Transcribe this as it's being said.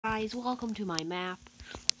Guys, welcome to my map.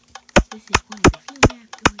 This is one of the few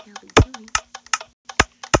maps I'll be doing.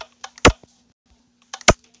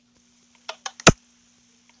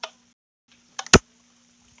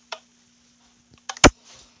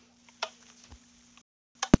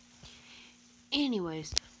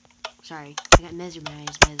 Anyways, sorry, I got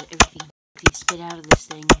mesmerized by everything he spit out of this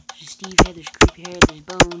thing. There's Steve head, there's creepy hair, there's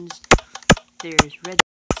bones, there's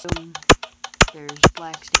redstone, there's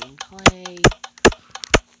black stained clay.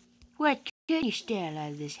 What can you steal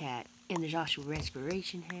out of this hat? And there's also a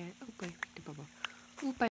respiration hat. Oh, I picked a bubble.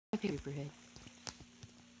 Oop, I picked a paper head.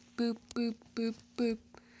 Boop, boop, boop, boop.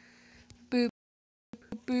 Boop,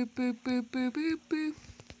 boop, boop, boop, boop, boop, boop.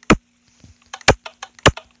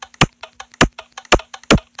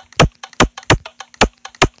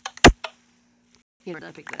 Yeah,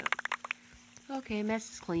 I picked that up. Okay, mess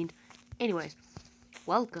is cleaned. Anyways,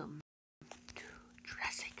 welcome to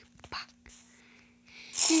Jurassic Park.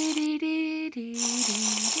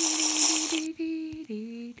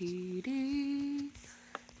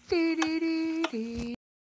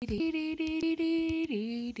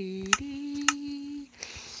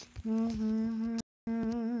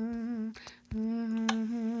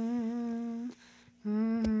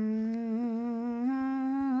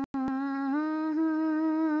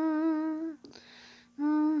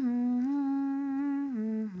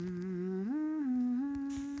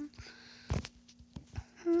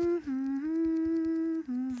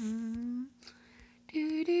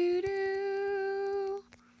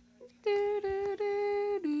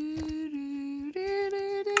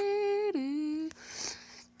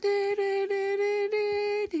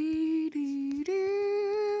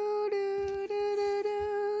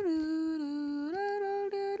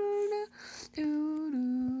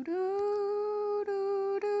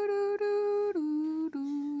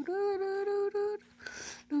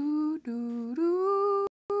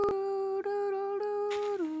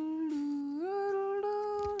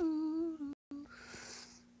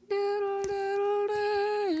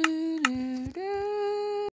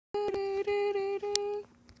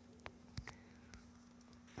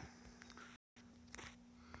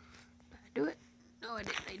 Do it? No, I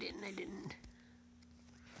didn't.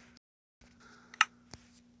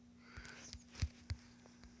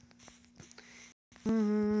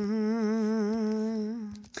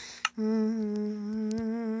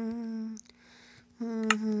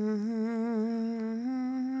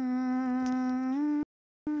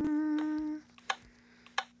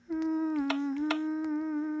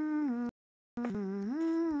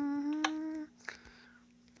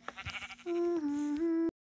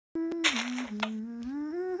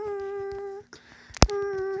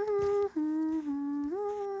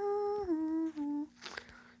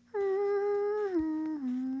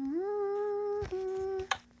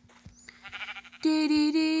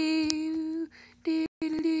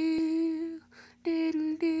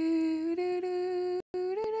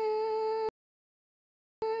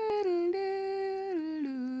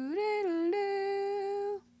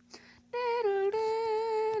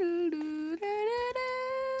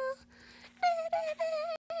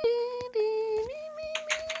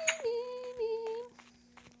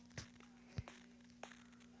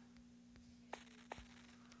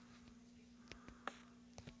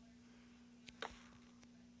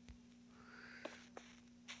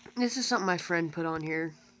 This is something my friend put on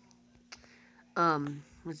here.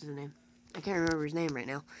 What's his name? I can't remember his name right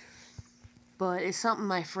now. But it's something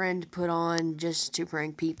my friend put on just to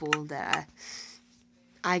prank people that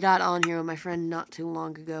I got on here with my friend not too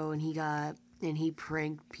long ago, and he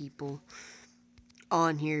pranked people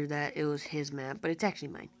on here that it was his map, but it's actually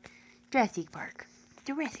mine. Jurassic Park.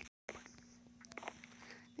 Jurassic Park. I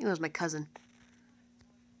think it was my cousin.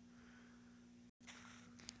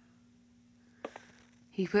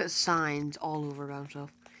 He put signs all over about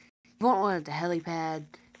himself. He put one at the helipad.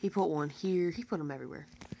 He put one here. He put them everywhere.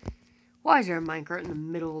 Why is there a minecart in the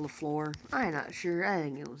middle of the floor? I'm not sure. I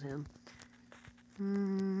think it was him.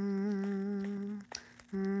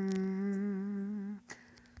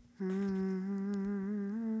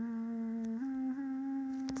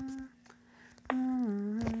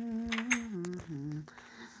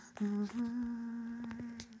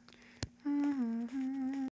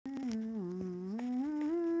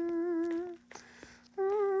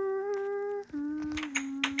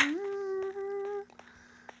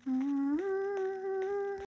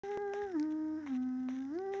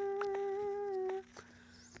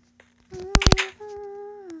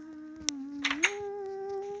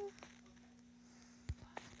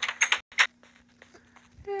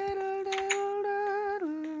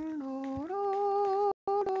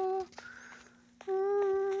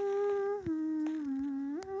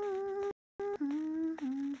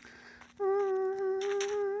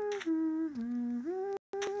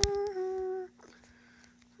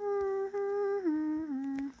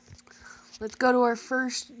 Let's go to our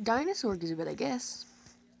first dinosaur exhibit, I guess.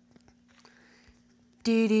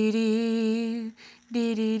 Dee dee dee,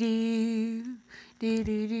 dee dee dee, dee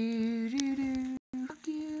dee dee, dee dee. Fuck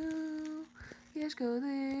you. Yes, go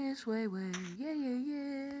this way, yeah, yeah,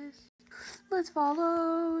 yes. Let's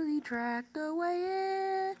follow the track the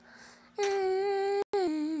way it is.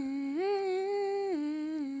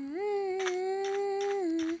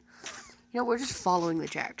 You know, we're just following the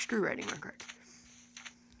track. Screw writing records.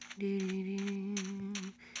 This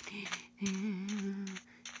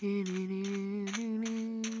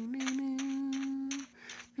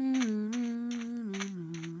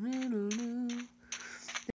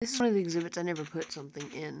is one of the exhibits I never put something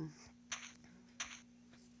in.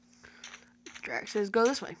 Track says go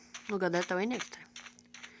this way. We'll go that way next time.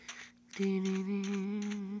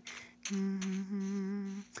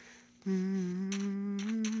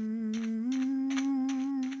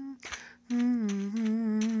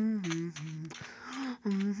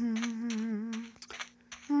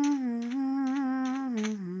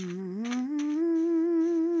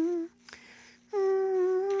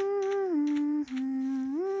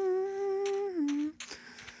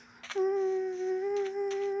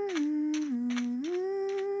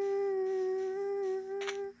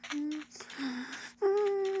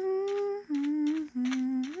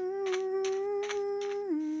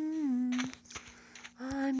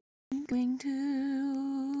 I'm going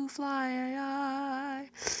to fly,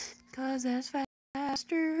 'cause that's faster.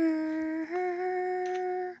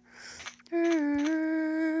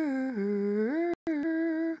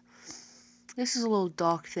 This is a little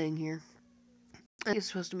dock thing here. I think it's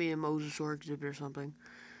supposed to be a mosasaur exhibit or something,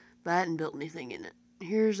 but I hadn't built anything in it.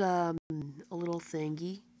 Here's a little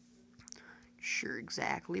thingy. Sure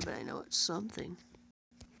exactly, but I know it's something.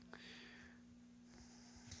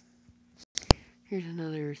 Here's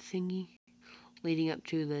another thingy leading up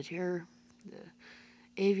to the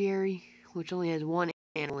aviary, which only has one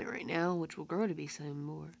animal in it right now, which will grow to be some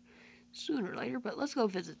more sooner or later. But let's go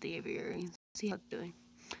visit the aviary and see how it's doing.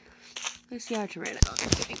 Let's see how Pteranodon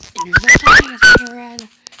is doing. And there's no such thing as a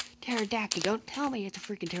pterodactyl. Don't tell me it's a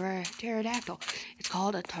freaking pterodactyl. It's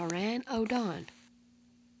called a pteranodon.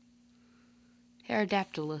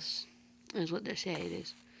 Pterodactylus is what they say it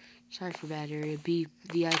is. Sorry for bad area. B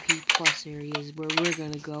VIP plus area is where we're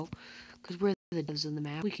gonna go, because we're the devs on the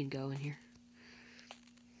map. We can go in here.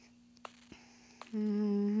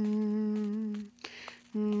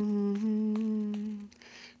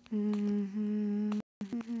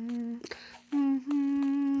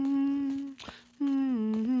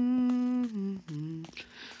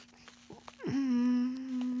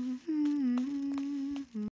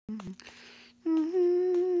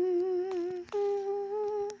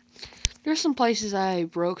 There's some places I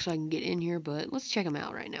broke so I can get in here, but let's check them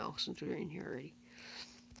out right now since we're in here already.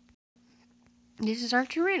 This is our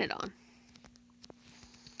Pteranodon.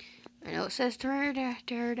 I know it says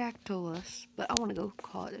Pterodactylus, but I want to go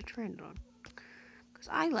call it a Pteranodon, because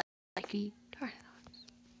I like the Pteranodons.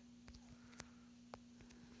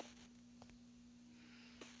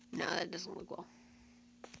 No, that doesn't look well.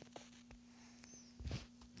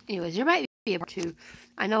 Anyways, there might be a part 2.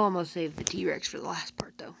 I know I'm going to save the T-Rex for the last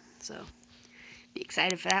part, though, so be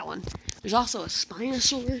excited for that one. There's also a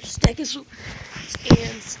Spinosaurus, Stegosaurus,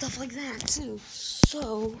 and stuff like that, too.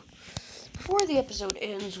 So, before the episode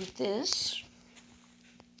ends with this,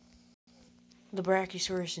 the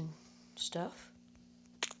Brachiosaurus and stuff,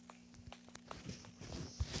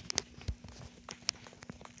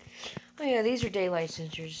 oh yeah, these are daylight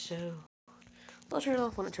sensors, so they'll turn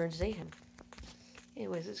off when it turns daytime.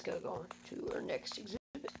 Anyways, let's go on to our next exhibit.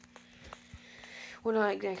 We're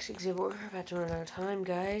not at next exhibit, we're about to run out of time,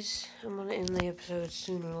 guys. I'm gonna end the episode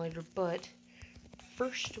sooner or later, but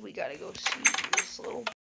first we gotta go see this little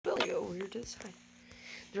building over here to the side.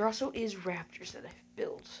 There also is raptors that I've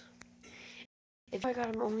built. If I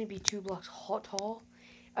got them only be 2 blocks tall,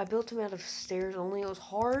 I built them out of stairs only. It was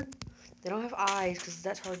hard. They don't have eyes because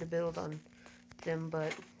that's hard to build on them,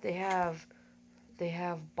 but they have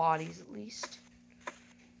bodies at least.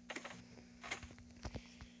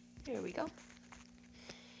 There we go.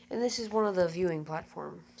 And this is one of the viewing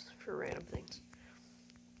platforms for random things.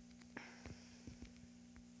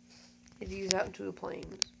 It views out into the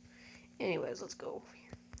plains. Anyways, let's go over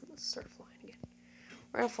here. Let's start flying again.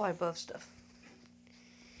 We're gonna fly above stuff.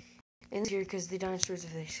 And here, because the dinosaurs,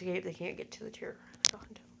 if they escape, they can't get to the pterodactyl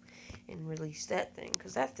and release that thing,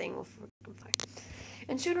 because that thing will freaking fight.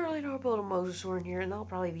 And sooner or later, I'll build a mosasaur in here, and that'll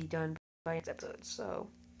probably be done by next episode. So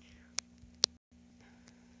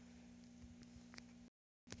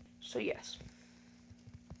yes.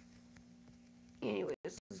 Anyways,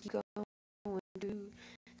 let's keep going to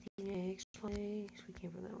Next place. We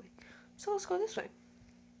came from that way. So let's go this way.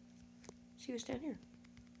 See what's down here.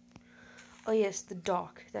 Oh yes, the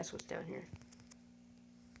dock. That's what's down here.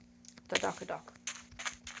 The dock.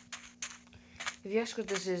 If you ask what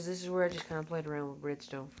this is where I just kind of played around with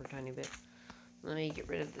redstone for a tiny bit. Let me get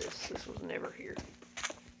rid of this. This was never here.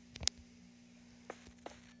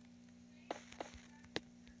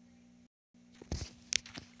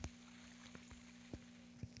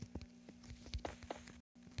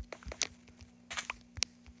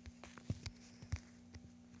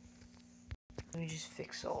 Let me just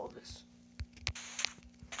fix all of this.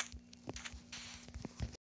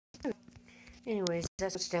 Anyways,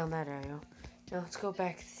 that's what's down that area. Now let's go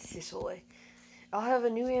back this way. I'll have a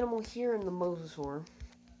new animal here in the mosasaur.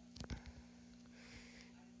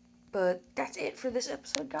 But that's it for this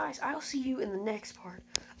episode, guys. I'll see you in the next part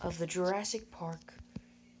of the Jurassic Park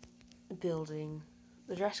building.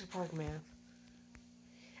 The Jurassic Park map.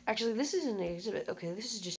 Actually, this isn't an exhibit. Okay,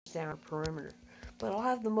 this is just our perimeter. But I'll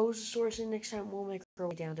have the mosasaurus in next time. We'll make our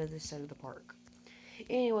way down to this side of the park.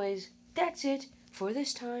 Anyways, that's it for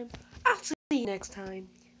this time. I'll see you next time.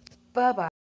 Bye-bye.